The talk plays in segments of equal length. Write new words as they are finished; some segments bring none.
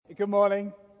Good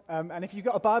morning. And if you've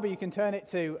got a Bible, you can turn it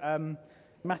to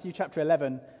Matthew chapter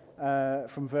 11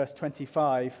 from verse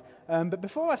 25. But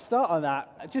before I start on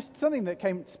that, just something that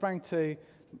sprang to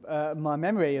my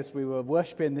memory as we were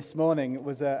worshipping this morning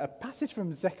was a passage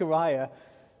from Zechariah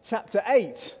chapter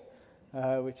 8,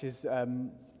 which is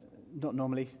not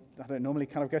normally, I don't normally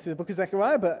kind of go through the book of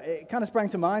Zechariah, but it kind of sprang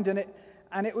to mind,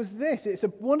 and it was this. It's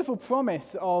a wonderful promise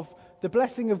of the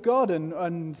blessing of God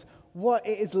and what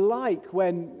it is like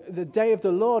when the day of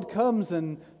the Lord comes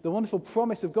and the wonderful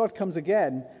promise of God comes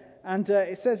again. And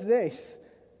it says this.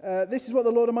 This is what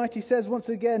the Lord Almighty says. Once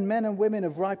again, men and women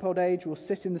of ripe old age will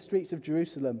sit in the streets of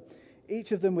Jerusalem,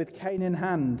 each of them with cane in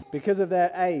hand, because of their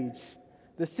age.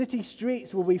 The city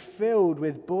streets will be filled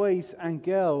with boys and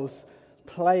girls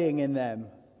playing in them.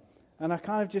 And I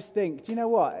kind of just think, do you know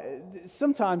what?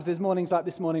 Sometimes there's mornings like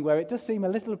this morning where it does seem a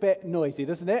little bit noisy,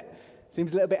 doesn't it?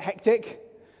 Seems a little bit hectic.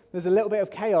 There's a little bit of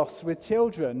chaos with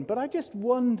children. But I just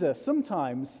wonder,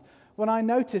 sometimes when I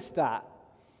notice that,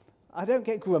 I don't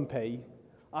get grumpy.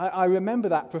 I remember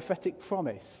that prophetic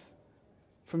promise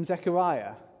from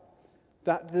Zechariah,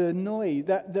 that the noise,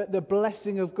 that the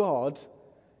blessing of God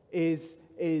is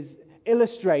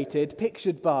illustrated,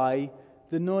 pictured by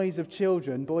the noise of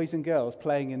children, boys and girls,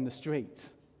 playing in the street.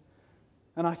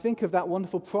 And I think of that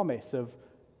wonderful promise of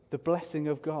the blessing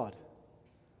of God.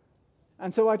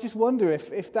 And so I just wonder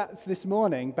if that's this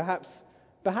morning, perhaps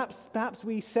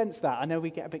we sense that. I know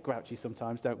we get a bit grouchy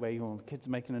sometimes, don't we? Oh, kids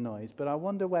are making a noise. But I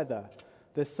wonder whether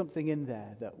there's something in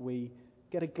there that we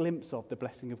get a glimpse of the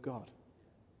blessing of God.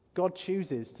 God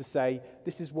chooses to say,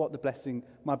 this is what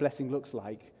my blessing looks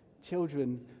like.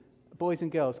 Children, boys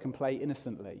and girls can play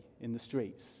innocently in the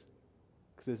streets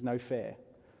because there's no fear.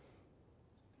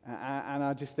 And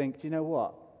I just think, do you know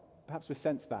what? Perhaps we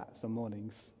sense that some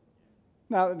mornings.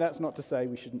 Now, that's not to say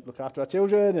we shouldn't look after our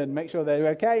children and make sure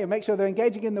they're okay and make sure they're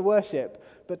engaging in the worship.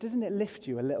 But doesn't it lift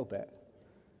you a little bit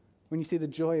when you see the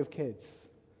joy of kids?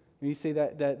 When you see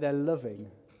that they're loving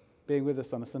being with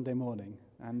us on a Sunday morning?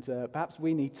 And perhaps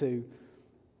we need to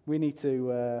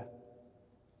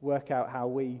work out how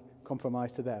we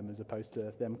compromise to them as opposed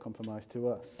to them compromise to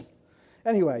us.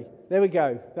 Anyway, there we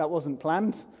go. That wasn't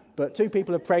planned, but two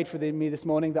people have prayed for me this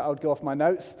morning that I would go off my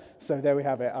notes. So there we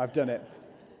have it. I've done it.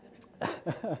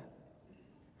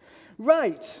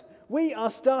 Right, we are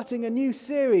starting a new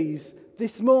series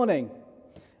this morning,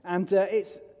 and it's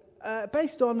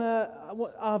based on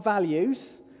our values,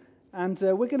 and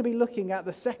we're going to be looking at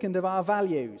the second of our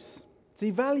values.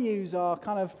 See, values are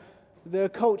kind of the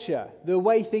culture, the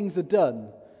way things are done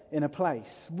in a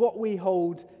place, what we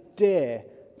hold dear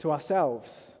to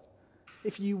ourselves.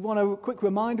 If you want a quick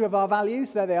reminder of our values,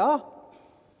 there they are.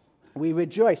 We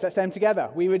rejoice. Let's say them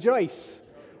together. We rejoice.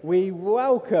 We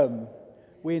welcome,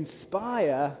 we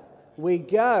inspire, we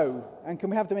go. And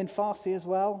can we have them in Farsi as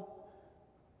well?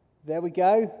 There we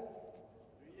go.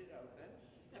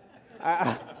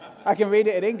 I can read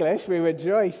it in English. We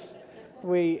rejoice,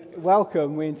 we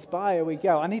welcome, we inspire, we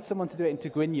go. I need someone to do it in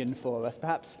Tigrinya for us.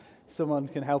 Perhaps someone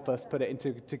can help us put it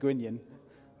into Tigrinya.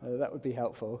 That would be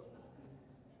helpful.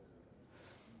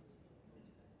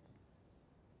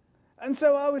 And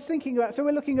so I was thinking about, so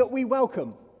we're looking at we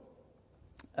welcome.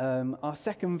 Our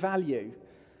second value.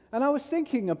 And I was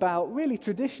thinking about really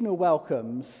traditional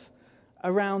welcomes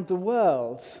around the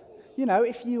world. You know,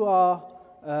 if you are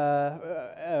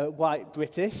white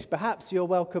British, perhaps your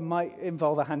welcome might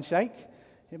involve a handshake.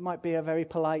 It might be a very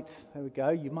polite, there we go,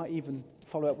 you might even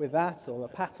follow up with that, or a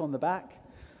pat on the back.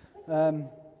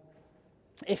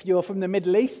 If you're from the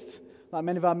Middle East, like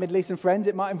many of our Middle Eastern friends,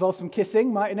 it might involve some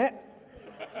kissing, mightn't it?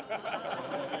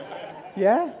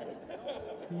 Yeah?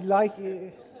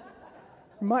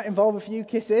 It might involve a few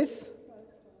kisses.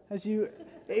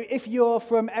 If you're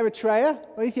from Eritrea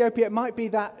or Ethiopia, it might be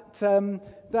that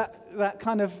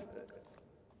kind of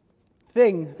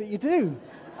thing that you do.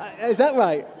 Is that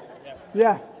right?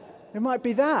 Yeah. It might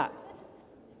be that.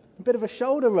 A bit of a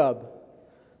shoulder rub.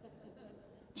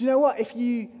 Do you know what? If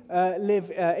you live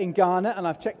in Ghana, and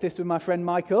I've checked this with my friend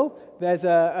Michael, there's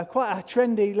quite a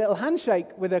trendy little handshake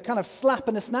with a kind of slap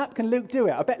and a snap. Can Luke do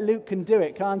it? I bet Luke can do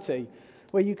it, can't he?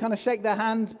 Where you kind of shake their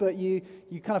hand, but you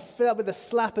kind of fill up with a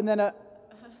slap and then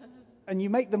and you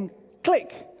make them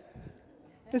click.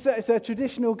 It's a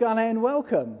traditional Ghanaian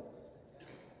welcome.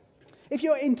 If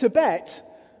you're in Tibet,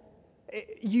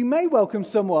 you may welcome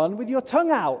someone with your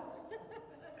tongue out.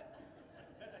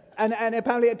 And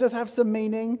apparently it does have some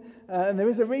meaning, and there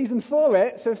is a reason for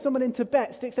it. So if someone in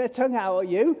Tibet sticks their tongue out at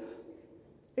you,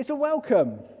 it's a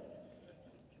welcome.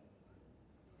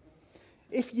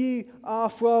 If you are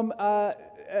from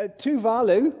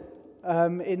Tuvalu,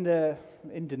 in the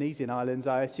Indonesian islands,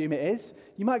 I assume it is,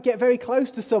 you might get very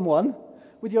close to someone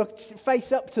with your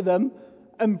face up to them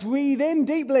and breathe in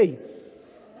deeply.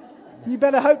 You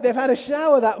better hope they've had a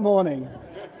shower that morning.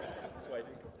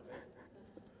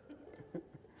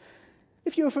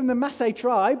 If you're from the Maasai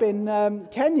tribe in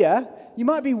Kenya, you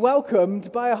might be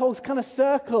welcomed by a whole kind of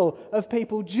circle of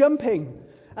people jumping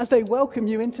as they welcome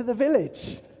you into the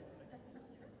village.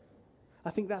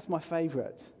 I think that's my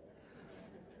favourite.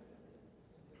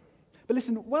 But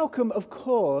listen, welcome, of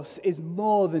course, is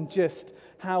more than just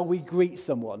how we greet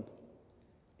someone.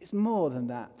 It's more than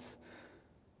that.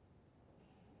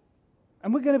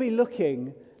 And we're going to be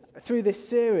looking through this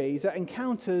series at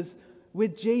encounters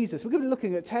with Jesus. We're going to be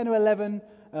looking at 10 or 11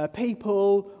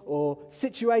 people or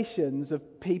situations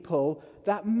of people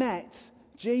that met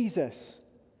Jesus.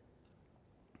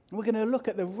 And we're going to look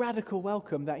at the radical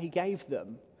welcome that he gave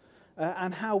them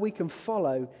and how we can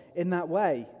follow in that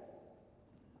way.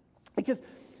 Because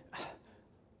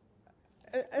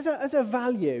as a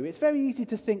value, it's very easy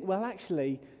to think, well,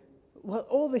 actually,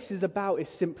 all this is about is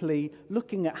simply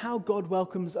looking at how God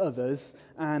welcomes others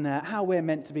and how we're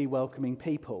meant to be welcoming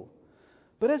people.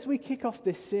 But as we kick off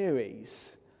this series,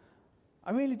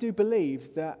 I really do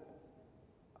believe that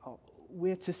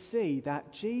we're to see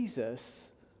that Jesus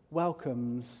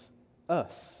welcomes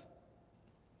us.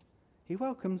 He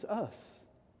welcomes us.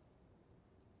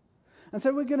 And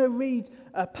so we're going to read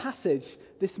a passage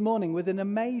this morning with an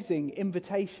amazing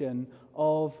invitation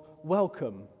of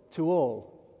welcome to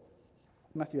all.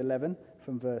 Matthew 11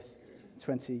 from verse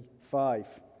 25.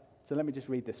 So let me just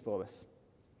read this for us.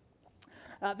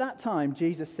 At that time,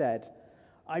 Jesus said,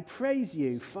 I praise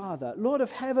you, Father, Lord of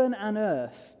heaven and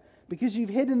earth, because you've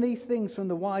hidden these things from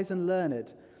the wise and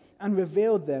learned and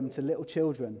revealed them to little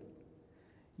children.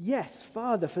 Yes,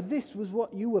 Father, for this was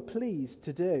what you were pleased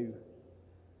to do.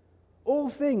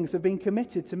 All things have been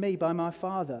committed to me by my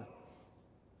Father.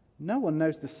 No one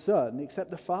knows the Son except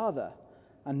the Father,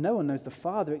 and no one knows the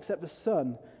Father except the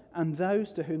Son, and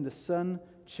those to whom the Son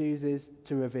chooses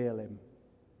to reveal him.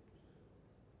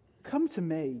 Come to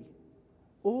me,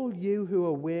 all you who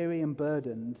are weary and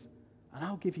burdened, and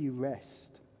I'll give you rest.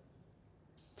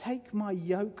 Take my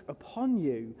yoke upon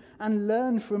you and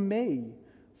learn from me,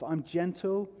 for I'm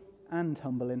gentle and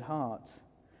humble in heart,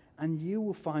 and you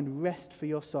will find rest for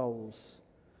your souls.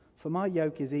 For my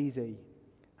yoke is easy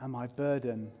and my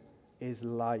burden is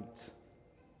light.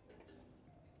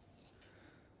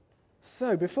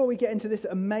 So, before we get into this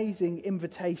amazing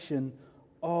invitation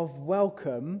of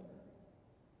welcome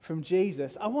from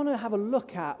Jesus, I want to have a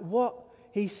look at what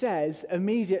he says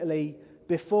immediately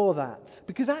before that,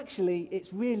 because actually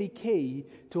it's really key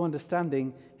to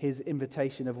understanding his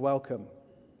invitation of welcome.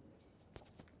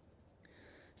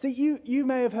 See, you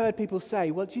may have heard people say,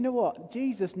 well, do you know what?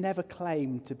 Jesus never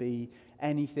claimed to be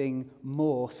anything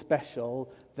more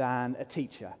special than a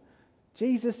teacher.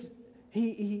 Jesus,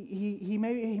 he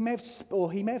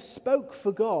may have spoke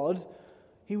for God.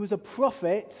 He was a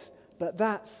prophet, but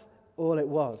that's all it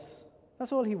was.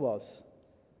 That's all he was.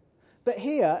 But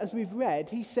here, as we've read,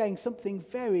 he's saying something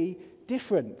very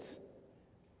different.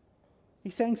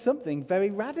 He's saying something very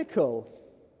radical.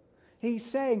 He's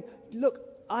saying, look,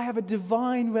 I have a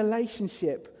divine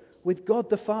relationship with God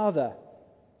the Father.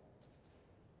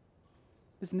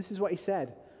 Listen, this is what he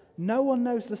said. No one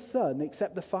knows the Son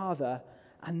except the Father,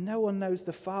 and no one knows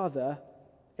the Father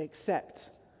except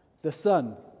the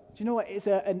Son. Do you know what? It's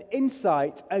an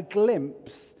insight, a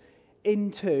glimpse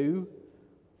into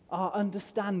our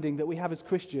understanding that we have as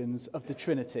Christians of the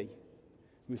Trinity.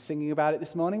 We were singing about it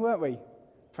this morning, weren't we?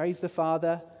 Praise the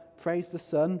Father, praise the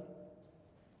Son,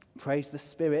 praise the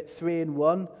Spirit, 3 in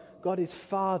 1. God is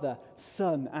Father,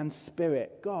 Son, and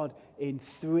Spirit. God in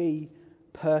 3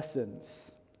 persons.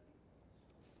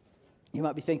 You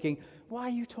might be thinking, why are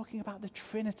you talking about the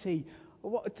Trinity?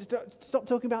 Stop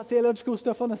talking about theological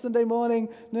stuff on a Sunday morning.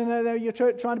 No, you're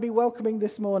trying to be welcoming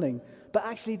this morning. But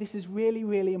actually, this is really,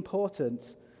 really important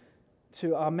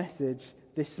to our message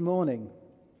this morning.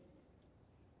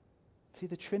 See,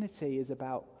 the Trinity is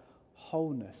about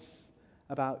wholeness,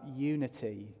 about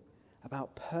unity,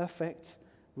 about perfect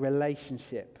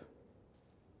relationship.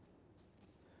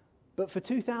 But for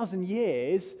 2,000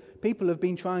 years, people have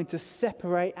been trying to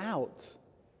separate out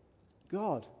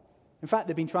God. In fact,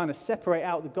 they've been trying to separate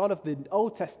out the God of the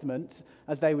Old Testament,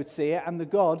 as they would see it, and the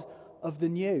God of the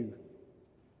New.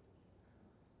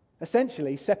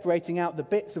 Essentially, separating out the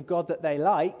bits of God that they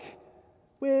like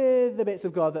with the bits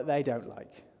of God that they don't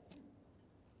like.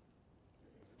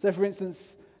 So, for instance,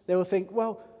 they will think,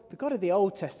 well, the God of the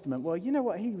Old Testament, well, you know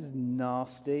what? He was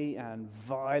nasty and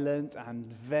violent and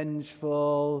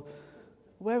vengeful.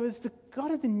 Whereas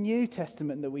God of the New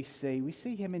Testament that we see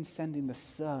him in sending the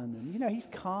Son. And, he's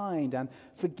kind and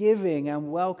forgiving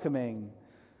and welcoming.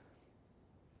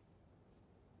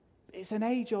 It's an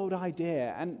age-old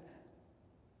idea, and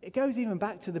it goes even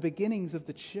back to the beginnings of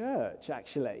the church,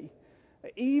 actually.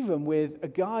 Even with a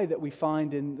guy that we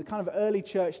find in the kind of early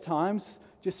church times,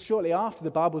 just shortly after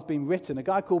the Bible's been written, a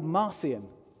guy called Marcion.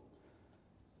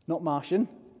 Not Martian,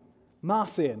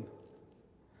 Marcion.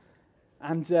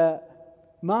 And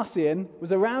Marcion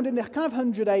was around in the kind of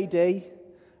 100 AD,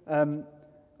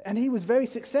 and he was very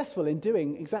successful in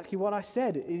doing exactly what I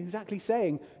said, exactly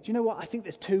saying, do you know what, I think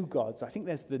there's two gods. I think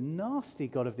there's the nasty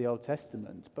God of the Old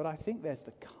Testament, but I think there's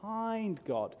the kind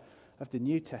God of the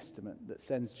New Testament that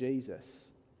sends Jesus.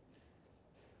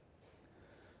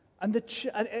 And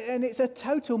it's a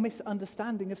total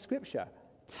misunderstanding of Scripture.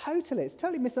 It's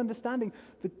totally misunderstanding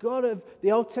the God of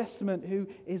the Old Testament, who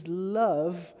is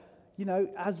love,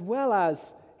 as well as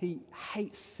he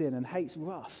hates sin and hates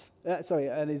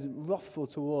and is wrathful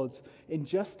towards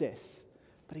injustice.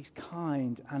 But he's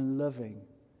kind and loving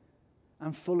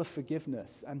and full of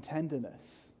forgiveness and tenderness.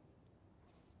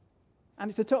 And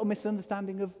it's a total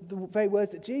misunderstanding of the very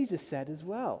words that Jesus said as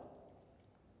well.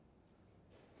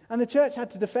 And the church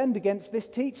had to defend against this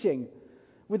teaching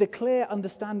with a clear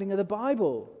understanding of the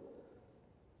Bible.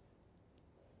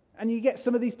 And you get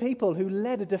some of these people who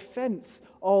led a defense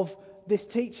of this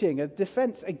teaching, a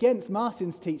defense against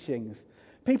Marcion's teachings.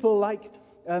 People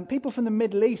from the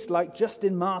Middle East like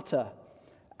Justin Martyr,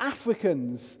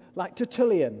 Africans like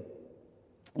Tertullian,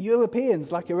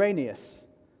 Europeans like Irenaeus.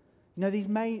 These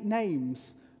names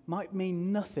might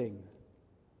mean nothing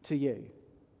to you.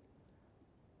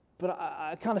 But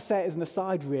I kind of say it as an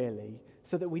aside, really,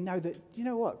 so that we know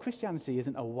that, Christianity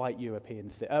isn't a white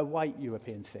European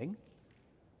thing.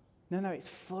 No, it's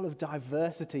full of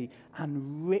diversity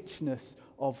and richness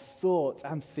of thought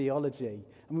and theology.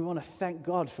 And we want to thank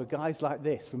God for guys like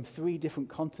this from 3 different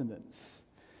continents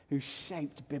who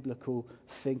shaped biblical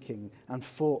thinking and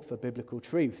fought for biblical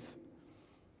truth.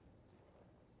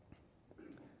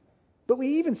 But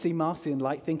we even see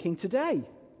Marcion-like thinking today. Do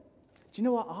you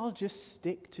know what? I'll just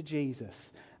stick to Jesus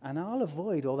and I'll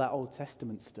avoid all that Old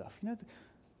Testament stuff.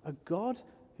 A God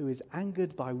who is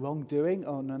angered by wrongdoing?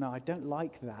 Oh, no, I don't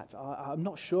like that. I'm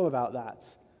not sure about that.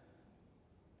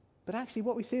 But actually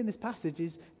what we see in this passage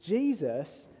is Jesus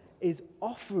is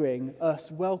offering us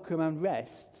welcome and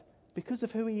rest because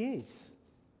of who he is.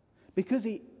 Because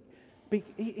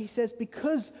he says,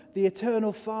 because the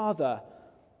eternal Father,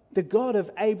 the God of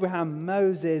Abraham,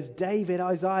 Moses, David,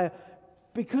 Isaiah,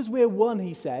 because we're one,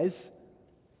 he says,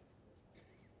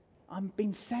 I'm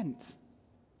being sent.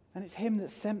 And it's him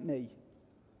that sent me.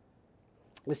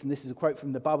 Listen, this is a quote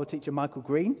from the Bible teacher Michael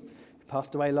Green, who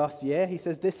passed away last year. He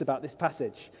says this about this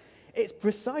passage. It's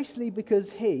precisely because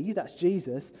he, that's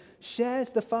Jesus, shares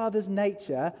the Father's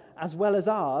nature as well as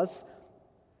ours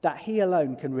that he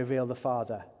alone can reveal the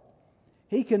Father.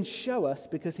 He can show us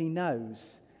because he knows.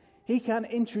 He can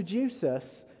introduce us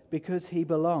because he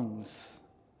belongs.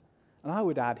 And I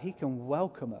would add, he can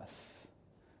welcome us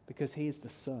because he is the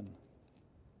Son.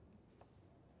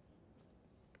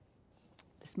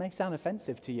 This may sound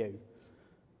offensive to you,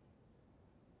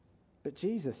 but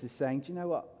Jesus is saying, do you know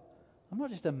what? I'm not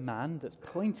just a man that's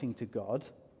pointing to God.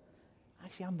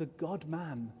 Actually, I'm the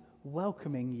God-man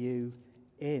welcoming you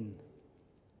in.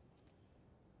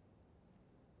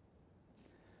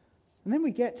 And then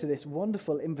we get to this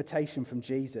wonderful invitation from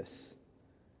Jesus.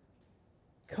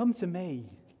 Come to me,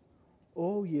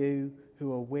 all you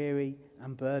who are weary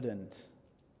and burdened,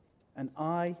 and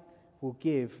I will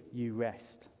give you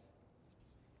rest.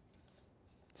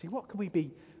 See, what can we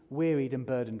be wearied and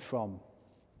burdened from?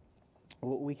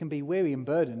 Well, we can be weary and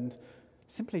burdened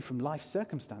simply from life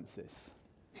circumstances.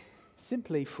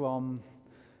 Simply from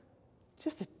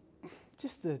just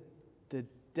the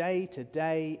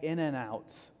day-to-day in and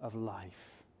out of life.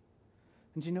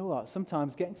 And you know what?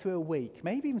 Sometimes getting through a week,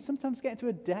 maybe even sometimes getting through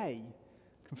a day,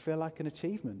 can feel like an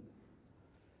achievement.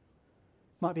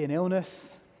 Might be an illness,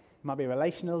 might be a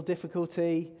relational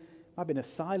difficulty, might be an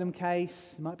asylum case,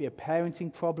 might be a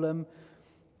parenting problem.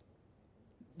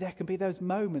 There can be those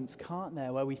moments, can't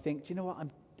there, where we think, do you know what?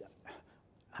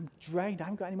 I'm drained. I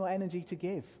haven't got any more energy to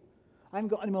give. I haven't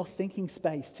got any more thinking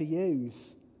space to use.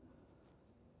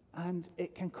 And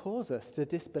it can cause us to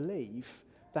disbelieve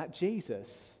that Jesus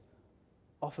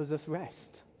offers us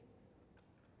rest.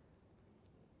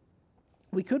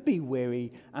 We could be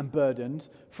weary and burdened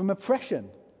from oppression.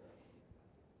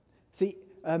 See,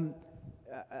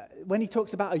 when he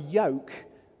talks about a yoke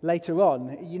later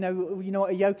on, you know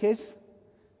what a yoke is?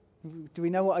 Do we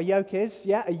know what a yoke is?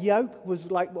 Yeah, a yoke was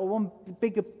like one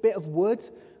big bit of wood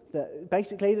that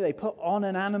basically they put on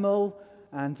an animal,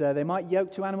 and they might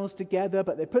yoke two animals together,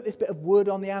 but they put this bit of wood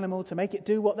on the animal to make it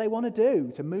do what they want to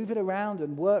do, to move it around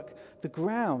and work the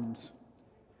ground.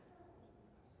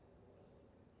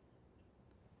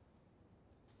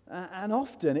 And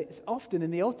often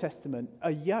in the Old Testament,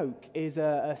 a yoke is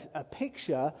a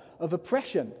picture of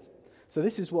oppression. So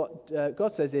this is what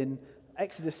God says in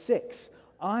Exodus 6.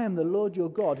 I am the Lord your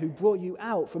God who brought you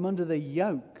out from under the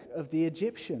yoke of the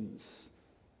Egyptians.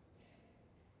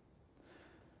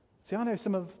 See, I know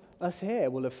some of us here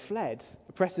will have fled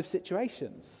oppressive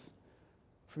situations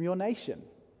from your nation.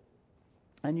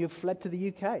 And you've fled to the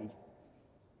UK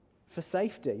for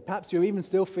safety. Perhaps you're even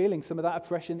still feeling some of that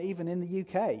oppression even in the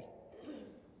UK.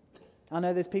 I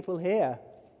know there's people here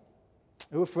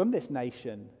who are from this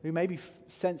nation who may be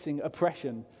sensing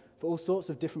oppression for all sorts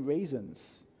of different reasons.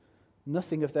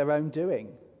 Nothing of their own doing.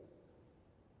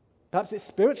 Perhaps it's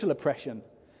spiritual oppression.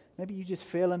 Maybe you just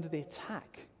feel under the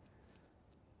attack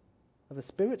of a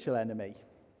spiritual enemy.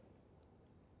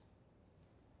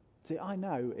 See, I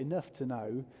know enough to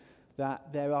know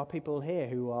that there are people here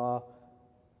who are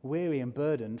weary and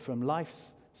burdened from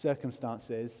life's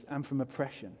circumstances and from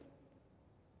oppression.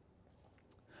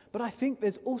 But I think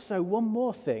there's also one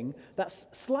more thing that's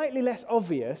slightly less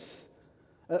obvious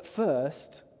at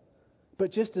first,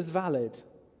 but just as valid.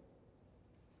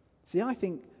 See, I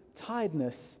think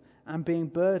tiredness and being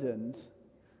burdened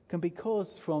can be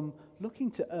caused from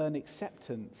looking to earn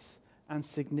acceptance and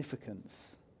significance.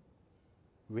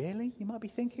 Really? You might be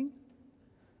thinking?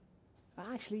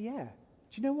 Actually, yeah.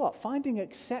 Do you know what? Finding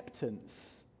acceptance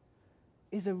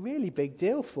is a really big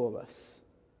deal for us.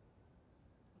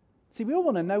 See, we all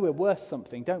want to know we're worth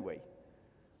something, don't we?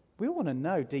 We all want to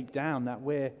know deep down that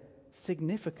we're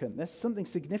significant. There's something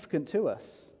significant to us.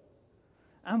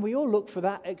 And we all look for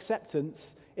that acceptance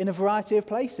in a variety of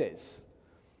places.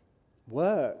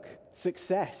 Work,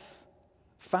 success,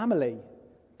 family,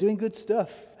 doing good stuff,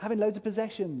 having loads of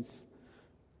possessions.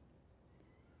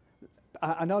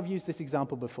 I know I've used this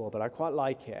example before, but I quite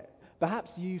like it.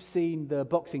 Perhaps you've seen the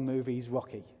boxing movies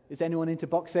Rocky. Is anyone into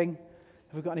boxing?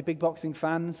 Have we got any big boxing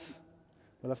fans?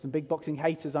 We'll have some big boxing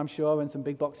haters, I'm sure, and some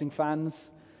big boxing fans.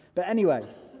 But anyway,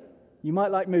 you might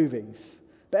like movies.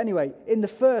 But anyway, in the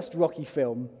first Rocky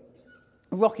film,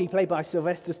 Rocky, played by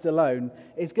Sylvester Stallone,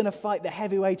 is going to fight the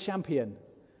heavyweight champion.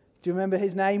 Do you remember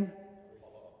his name?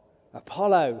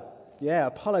 Apollo. Yeah,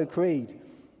 Apollo Creed.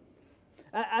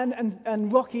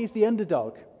 And Rocky is the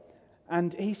underdog.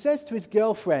 And he says to his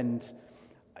girlfriend,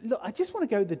 look, I just want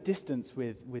to go the distance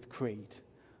with Creed.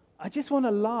 I just want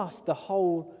to last the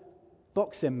whole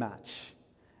boxing match.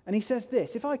 And he says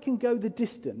this, if I can go the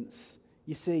distance,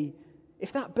 you see,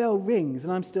 if that bell rings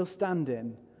and I'm still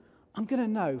standing, I'm going to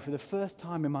know for the first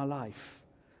time in my life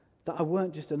that I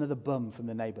weren't just another bum from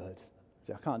the neighbourhood.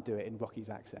 See, I can't do it in Rocky's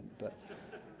accent, but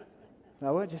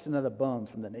I weren't just another bum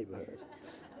from the neighbourhood.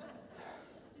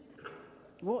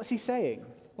 What's he saying?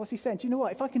 What's he saying? Do you know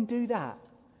what? If I can do that,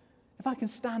 if I can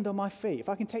stand on my feet, if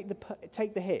I can take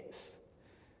the hits,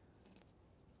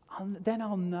 then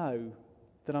I'll know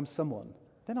that I'm someone.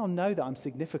 Then I'll know that I'm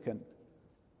significant.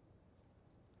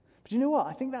 But you know what?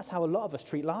 I think that's how a lot of us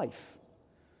treat life.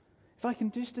 If I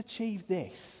can just achieve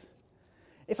this,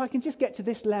 if I can just get to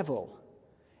this level,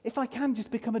 if I can just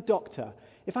become a doctor,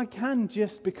 if I can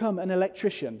just become an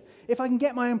electrician, if I can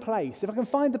get my own place, if I can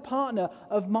find the partner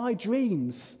of my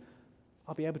dreams,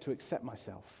 I'll be able to accept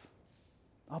myself.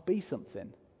 I'll be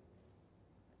something.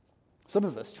 Some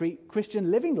of us treat Christian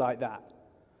living like that.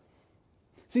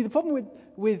 See, the problem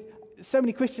with so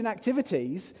many Christian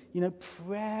activities,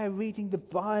 prayer, reading the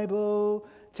Bible,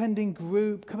 attending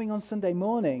group, coming on Sunday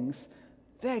mornings,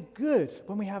 they're good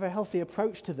when we have a healthy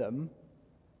approach to them.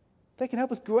 They can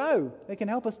help us grow. They can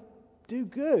help us do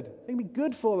good. They can be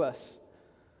good for us.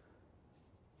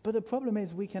 But the problem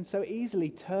is we can so easily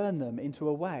turn them into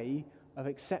a way of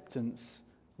acceptance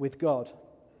with God.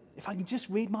 If I can just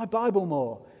read my Bible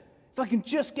more, if I can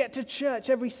just get to church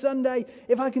every Sunday,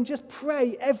 if I can just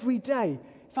pray every day,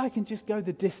 if I can just go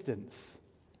the distance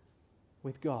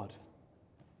with God,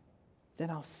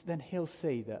 then he'll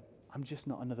see that I'm just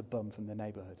not another bum from the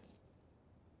neighbourhood.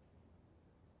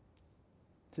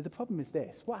 So the problem is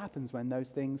this. What happens when those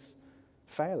things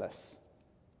fail us?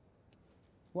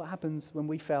 What happens when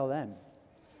we fail them?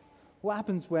 What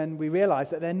happens when we realise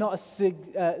that they're not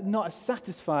as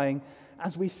satisfying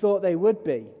as we thought they would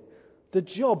be? The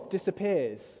job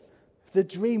disappears. The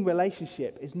dream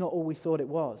relationship is not all we thought it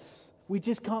was. We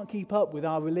just can't keep up with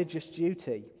our religious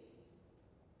duty.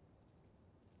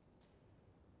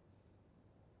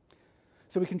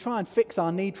 So we can try and fix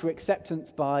our need for acceptance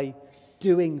by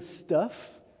doing stuff,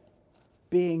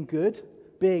 being good,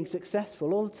 being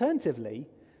successful. Alternatively,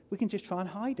 we can just try and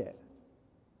hide it.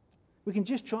 We can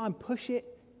just try and push it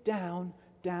down,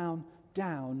 down,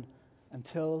 down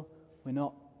until we're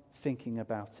not thinking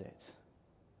about it.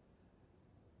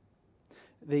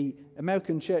 The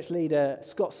American church leader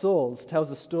Scott Sauls tells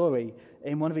a story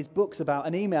in one of his books about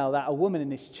an email that a woman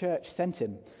in his church sent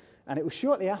him. And it was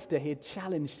shortly after he had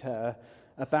challenged her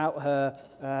about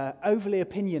her overly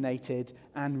opinionated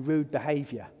and rude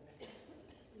behaviour.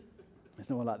 There's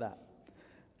no one like that.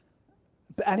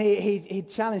 And he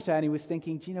challenged her, and he was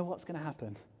thinking, do you know what's going to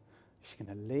happen? She's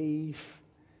going to leave.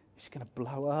 She's going to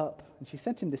blow up. And she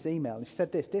sent him this email, and she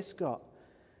said this: Dear Scott,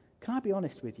 can I be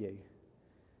honest with you?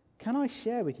 Can I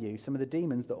share with you some of the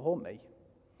demons that haunt me?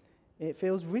 It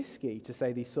feels risky to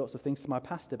say these sorts of things to my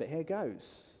pastor, but here goes.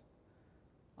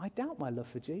 I doubt my love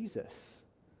for Jesus.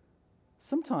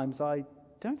 Sometimes I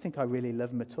don't think I really love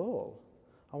him at all.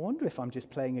 I wonder if I'm just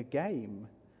playing a game,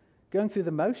 going through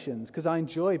the motions because I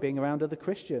enjoy being around other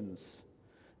Christians.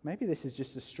 Maybe this is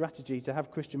just a strategy to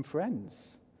have Christian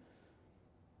friends.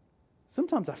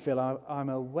 Sometimes I feel I'm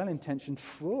a well-intentioned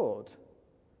fraud.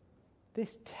 This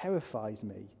terrifies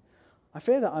me. I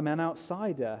fear that I'm an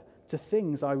outsider to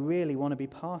things I really want to be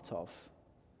part of.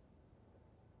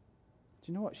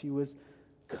 Do you know what? She was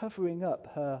covering up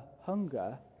her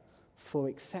hunger for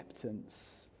acceptance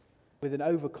with an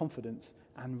overconfidence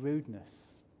and rudeness.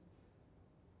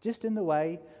 Just in the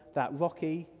way that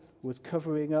Rocky was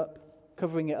covering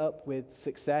it up with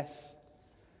success.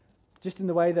 Just in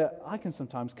the way that I can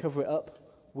sometimes cover it up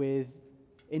with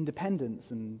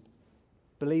independence and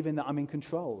believing that I'm in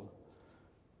control.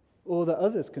 Or that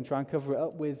others can try and cover it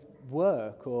up with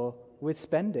work or with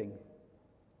spending.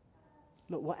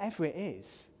 Look, whatever it is,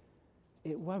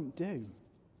 it won't do.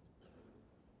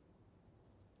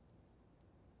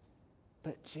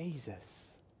 But Jesus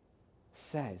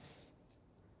says,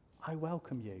 I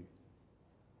welcome you.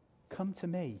 Come to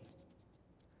me.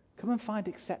 Come and find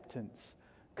acceptance.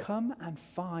 Come and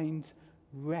find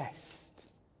rest.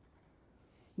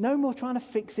 No more trying to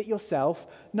fix it yourself.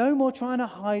 No more trying to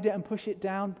hide it and push it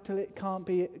down till it can't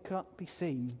be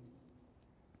seen.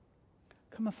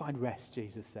 Come and find rest,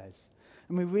 Jesus says.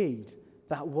 And we read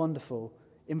that wonderful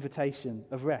invitation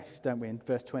of rest, don't we, in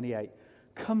verse 28.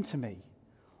 Come to me,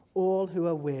 all who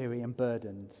are weary and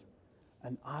burdened,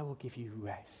 and I will give you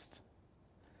rest.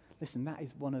 Listen, that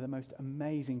is one of the most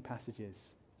amazing passages.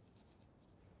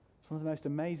 It's one of the most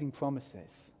amazing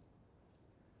promises.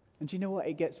 And do you know what?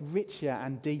 It gets richer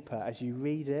and deeper as you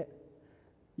read it.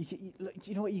 Do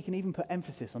you know what? You can even put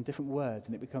emphasis on different words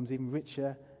and it becomes even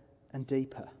richer and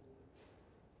deeper.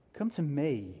 Come to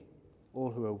me,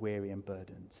 all who are weary and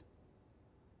burdened.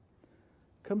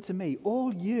 Come to me,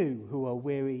 all you who are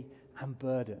weary and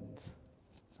burdened,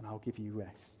 and I'll give you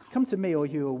rest. Come to me, all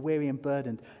you who are weary and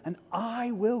burdened, and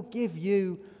I will give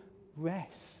you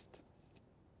rest.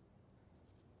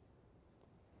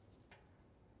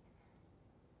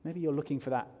 Maybe you're looking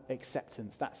for that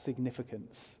acceptance, that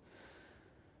significance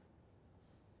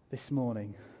this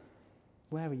morning.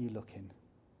 Where are you looking?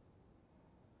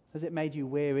 Has it made you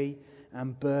weary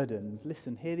and burdened?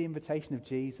 Listen, hear the invitation of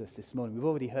Jesus this morning. We've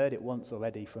already heard it once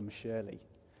already from Shirley.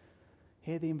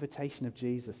 Hear the invitation of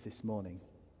Jesus this morning.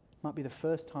 Might be the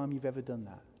first time you've ever done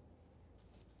that.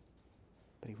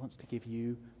 But he wants to give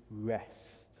you rest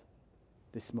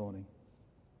this morning.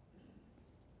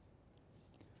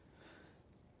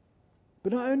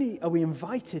 But not only are we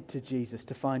invited to Jesus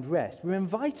to find rest, we're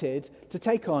invited to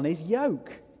take on his yoke.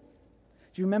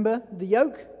 Do you remember the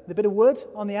yoke? The bit of wood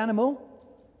on the animal?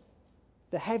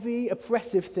 The heavy,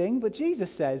 oppressive thing. But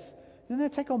Jesus says, no,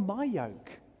 take on my yoke.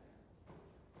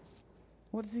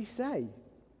 What does he say?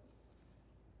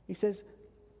 He says,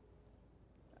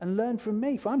 and learn from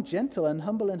me, for I'm gentle and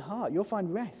humble in heart. You'll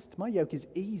find rest. My yoke is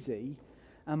easy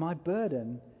and my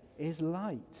burden is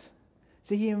light.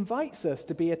 See, he invites us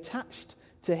to be attached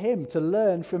to him, to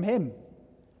learn from him.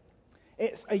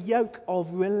 It's a yoke of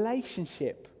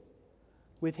relationship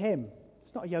with him.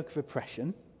 It's not a yoke of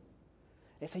oppression.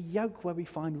 It's a yoke where we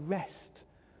find rest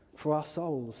for our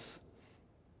souls.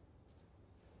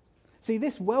 See,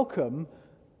 this welcome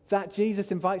that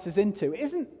Jesus invites us into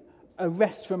isn't a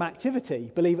rest from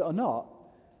activity, believe it or not.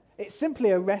 It's simply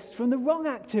a rest from the wrong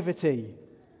activity.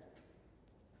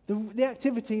 The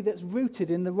activity that's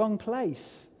rooted in the wrong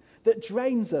place, that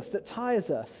drains us, that tires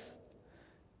us.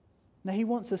 Now, he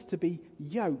wants us to be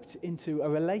yoked into a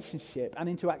relationship and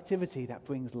into activity that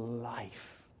brings life.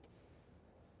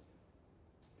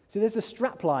 So there's a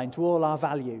strapline to all our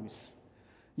values.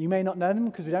 You may not know them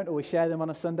because we don't always share them on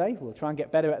a Sunday. We'll try and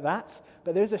get better at that.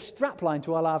 But there's a strapline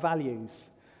to all our values.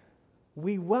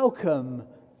 We welcome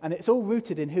And it's all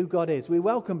rooted in who God is. We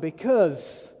welcome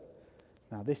because...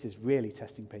 Now, this is really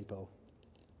testing people.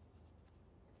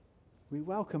 We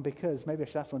welcome because... Maybe I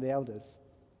should ask one of the elders.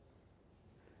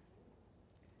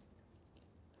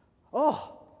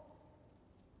 Oh,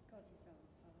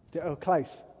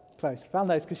 close. Found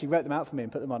those because she wrote them out for me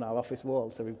and put them on our office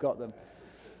wall, so we've got them.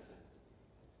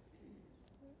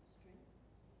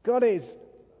 God is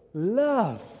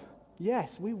love.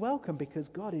 Yes, we welcome because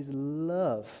God is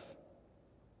love.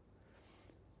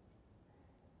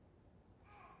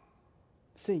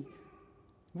 See,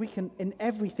 we can, in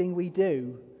everything we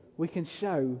do, we can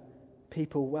show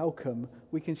people welcome.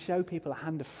 We can show people a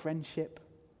hand of friendship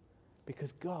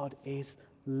because God is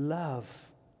love.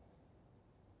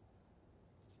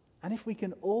 And if we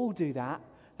can all do that,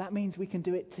 that means we can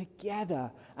do it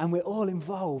together. And we're all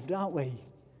involved, aren't we?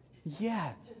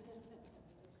 Yeah.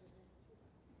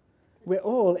 We're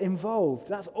all involved.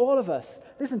 That's all of us.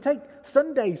 Listen, take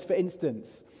Sundays, for instance.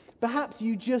 Perhaps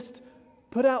you just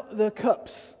put out the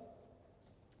cups.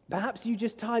 Perhaps you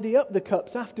just tidy up the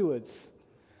cups afterwards.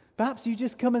 Perhaps you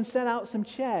just come and set out some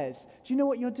chairs. Do you know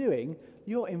what you're doing?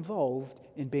 You're involved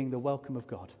in being the welcome of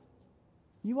God.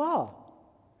 You are.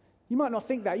 You might not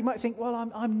think that. You might think, well,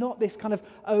 I'm not this kind of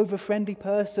over-friendly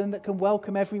person that can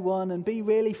welcome everyone and be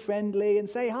really friendly and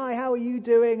say, hi, how are you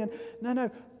doing? And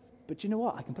no. But you know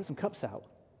what? I can put some cups out.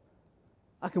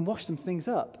 I can wash some things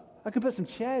up. I can put some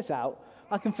chairs out.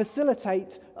 I can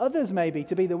facilitate others maybe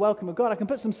to be the welcome of God. I can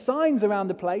put some signs around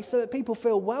the place so that people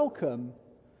feel welcome.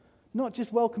 Not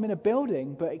just welcome in a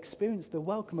building, but experience the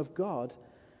welcome of God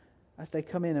as they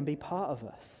come in and be part of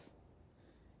us.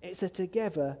 It's a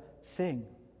together thing.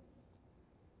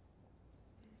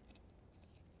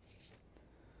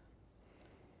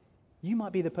 You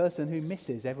might be the person who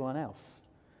misses everyone else.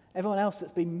 Everyone else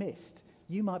that's been missed.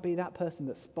 You might be that person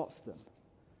that spots them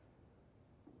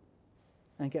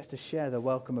and gets to share the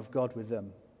welcome of God with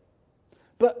them.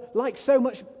 But like so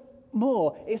much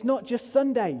more, it's not just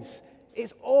Sundays.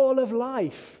 It's all of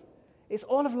life. It's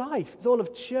all of life. It's all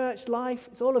of church life.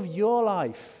 It's all of your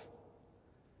life.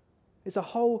 It's a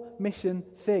whole mission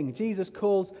thing. Jesus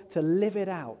calls to live it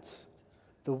out.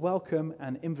 The welcome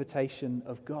and invitation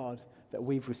of God that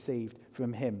we've received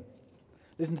from him.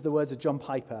 Listen to the words of John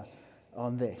Piper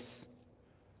on this.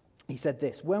 He said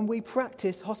this: when we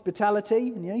practice hospitality,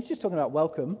 and he's just talking about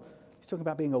welcome, he's talking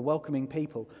about being a welcoming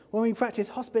people. When we practice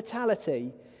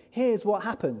hospitality, here's what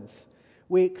happens.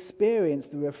 We experience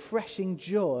the refreshing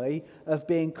joy of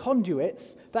being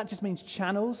conduits. That just means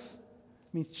channels.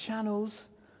 It means channels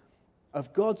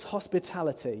of God's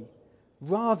hospitality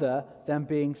rather than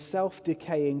being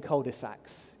self-decaying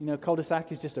cul-de-sacs. You know, a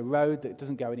cul-de-sac is just a road that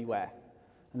doesn't go anywhere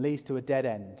and leads to a dead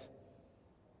end.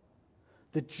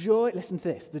 The joy, listen to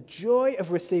this, the joy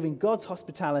of receiving God's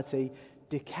hospitality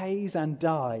decays and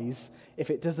dies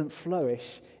if it doesn't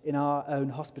flourish in our own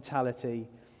hospitality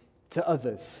to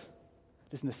others.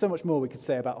 Listen, there's so much more we could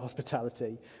say about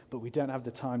hospitality, but we don't have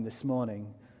the time this morning.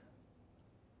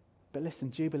 But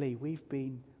listen, Jubilee, we've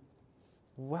been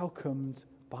welcomed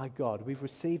by God. We've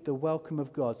received the welcome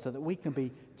of God so that we can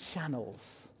be channels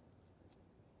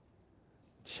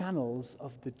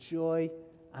of the joy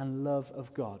and love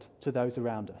of God to those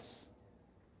around us.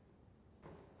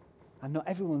 And not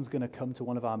everyone's going to come to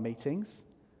one of our meetings.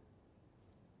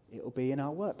 It'll be in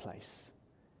our workplace.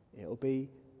 It'll be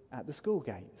at the school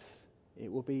gates.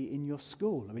 It will be in your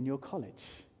school or in your college.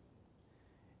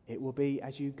 It will be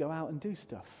as you go out and do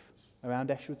stuff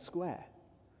around Eshwood Square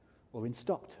or in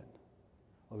Stockton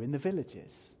or in the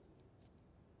villages.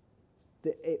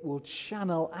 That it will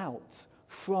channel out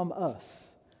from us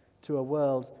to a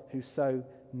world who so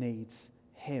needs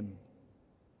him.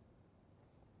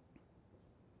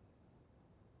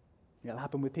 It'll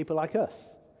happen with people like us.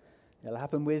 It'll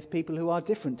happen with people who are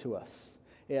different to us.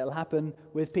 It'll happen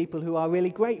with people who are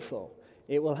really grateful.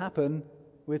 It will happen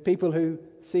with people who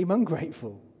seem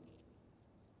ungrateful.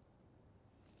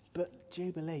 But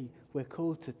Jubilee, we're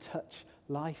called to touch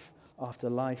life after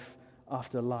life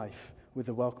after life with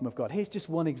the welcome of God. Here's just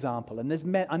one example, and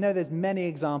I know there's many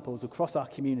examples across our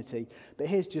community, but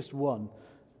here's just one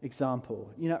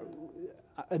example. You know,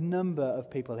 a number of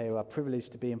people here are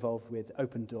privileged to be involved with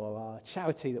Open Door, our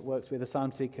charity that works with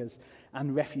asylum seekers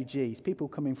and refugees, people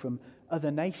coming from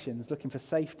other nations looking for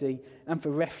safety and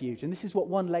for refuge. And this is what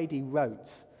one lady wrote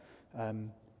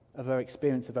of her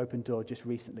experience of Open Door just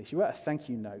recently. She wrote a thank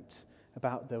you note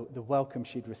about the welcome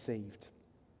she'd received.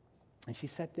 And she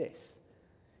said this: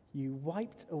 "You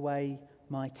wiped away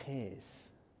my tears.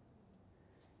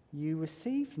 You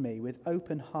received me with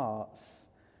open hearts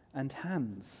and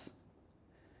hands.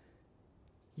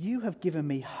 You have given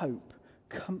me hope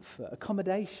comfort,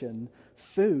 accommodation,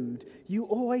 food. You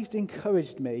always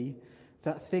encouraged me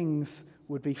that things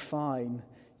would be fine.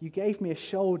 You gave me a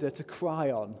shoulder to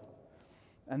cry on.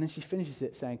 And then she finishes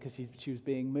it saying, because she was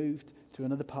being moved to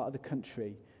another part of the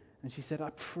country, and she said, I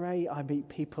pray I meet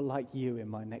people like you in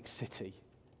my next city.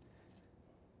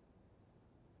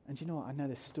 And you know what? I know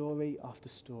there's story after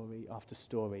story after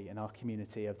story in our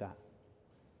community of that.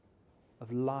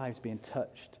 Of lives being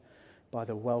touched by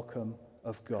the welcome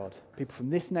of God. People from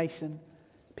this nation,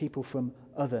 people from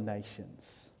other nations.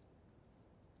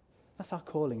 That's our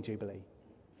calling, Jubilee.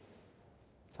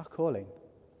 It's our calling.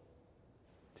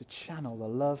 To channel the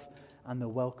love and the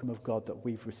welcome of God that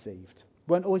we've received.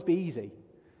 Won't always be easy.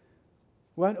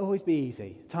 Won't always be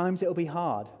easy. At times it'll be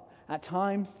hard. At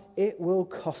times it will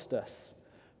cost us.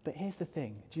 But here's the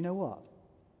thing. Do you know what?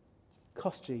 It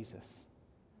cost Jesus.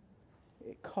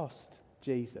 It cost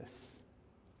Jesus.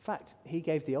 In fact, he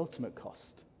gave the ultimate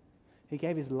cost. He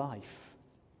gave his life.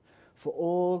 For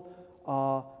all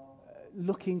our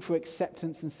looking for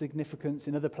acceptance and significance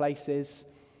in other places,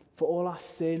 for all our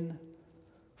sin,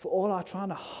 for all our trying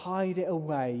to hide it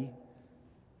away,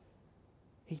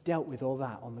 he dealt with all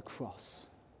that on the cross.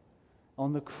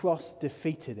 On the cross,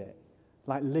 defeated it.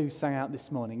 Like Lou sang out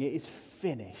this morning, it is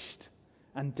finished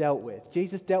and dealt with.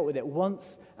 Jesus dealt with it once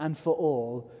and for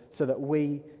all so that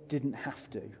we didn't have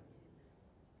to.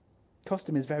 Cost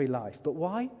him his very life. But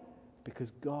why? Because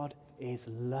God is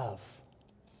love.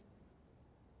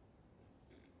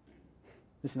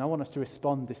 Listen, I want us to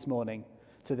respond this morning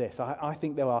to this. I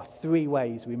think there are three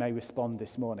ways we may respond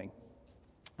this morning.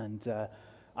 And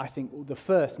I think the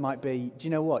first might be, do you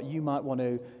know what? You might want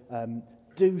to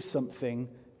do something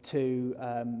to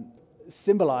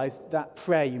symbolize that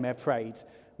prayer you may have prayed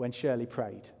when Shirley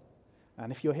prayed.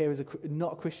 And if you're here as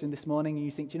not a Christian this morning and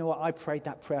you think, do you know what? I prayed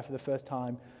that prayer for the first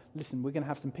time. Listen, we're going to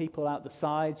have some people out the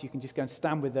sides. You can just go and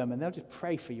stand with them and they'll just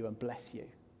pray for you and bless you.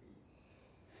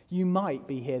 You might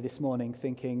be here this morning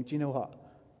thinking, do you know what?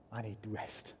 I need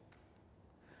rest.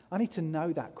 I need to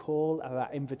know that call or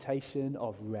that invitation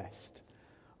of rest.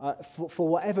 For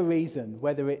whatever reason,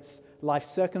 whether it's life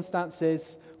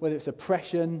circumstances, whether it's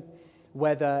oppression,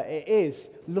 whether it is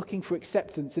looking for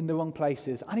acceptance in the wrong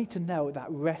places, I need to know that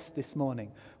rest this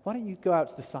morning. Why don't you go out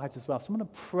to the sides as well? So I'm going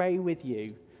to pray with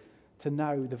you to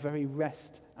know the very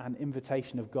rest and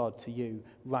invitation of God to you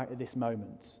right at this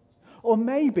moment. Or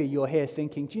maybe you're here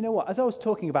thinking, do you know what? As I was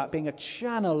talking about being a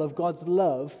channel of God's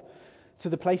love to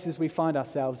the places we find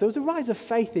ourselves, there was a rise of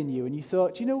faith in you and you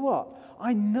thought, do you know what?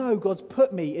 I know God's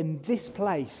put me in this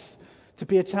place to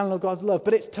be a channel of God's love,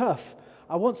 but it's tough.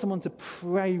 I want someone to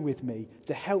pray with me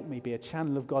to help me be a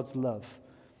channel of God's love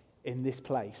in this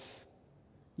place.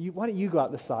 Why don't you go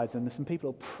out the sides and some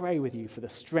people will pray with you for the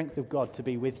strength of God to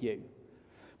be with you.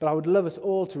 But I would love us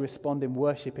all to respond in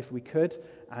worship if we could,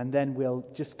 and then we'll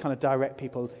just kind of direct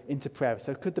people into prayer.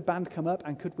 So could the band come up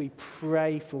and could we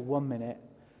pray for 1 minute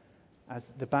as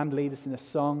the band lead us in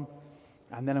a song,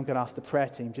 and then I'm going to ask the prayer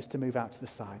team just to move out to the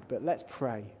side. But let's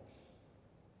pray.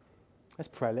 Let's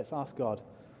pray. Let's ask God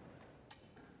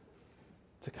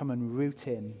to come and root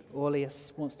in all he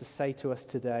wants to say to us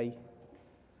today,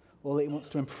 all that he wants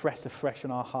to impress afresh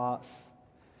on our hearts.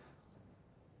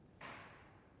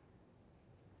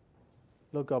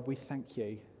 Lord God, we thank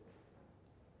you.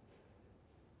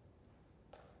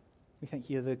 We thank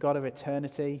you, you're the God of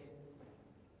eternity.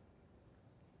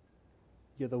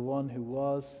 You're the one who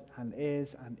was and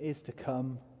is to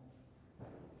come.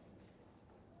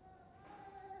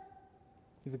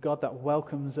 You're the God that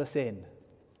welcomes us in.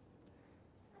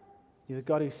 You're the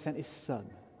God who sent his Son,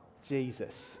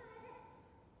 Jesus,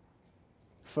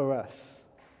 for us,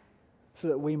 so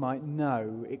that we might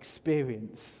know,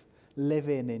 experience, live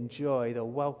in, enjoy the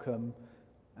welcome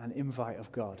and invite of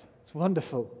God. It's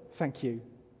wonderful. Thank you.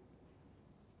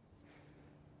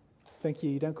 Thank you.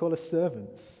 You don't call us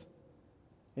servants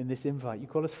in this invite. You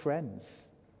call us friends.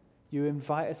 You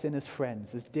invite us in as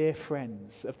friends, as dear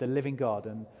friends of the living God.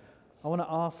 And I want to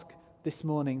ask this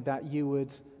morning that you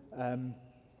would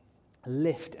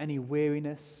lift any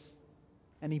weariness,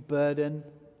 any burden,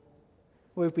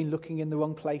 where we've been looking in the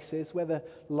wrong places, whether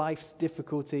life's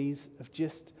difficulties have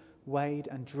just weighed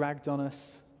and dragged on us,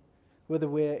 whether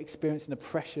we're experiencing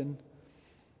oppression.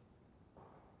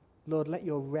 Lord, let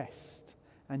your rest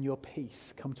and your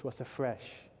peace come to us afresh.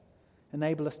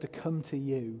 Enable us to come to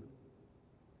you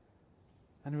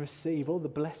and receive all the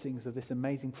blessings of this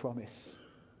amazing promise.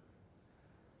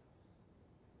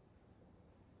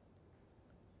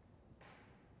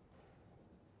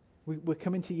 We're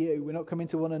coming to you. We're not coming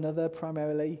to one another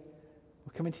primarily.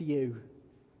 We're coming to you,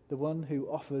 the one who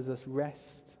offers us rest.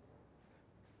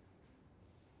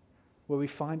 where we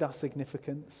find our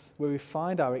significance, where we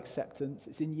find our acceptance.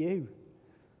 It's in you.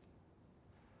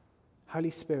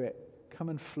 Holy Spirit, come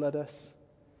and flood us.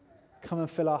 Come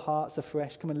and fill our hearts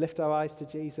afresh. Come and lift our eyes to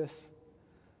Jesus.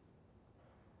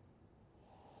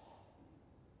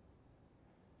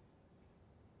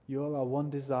 You're our one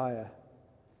desire.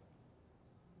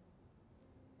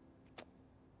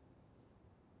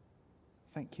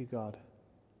 Thank you, God.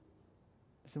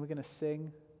 Listen, we're going to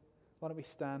sing. Why don't we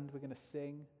stand? We're going to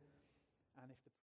sing.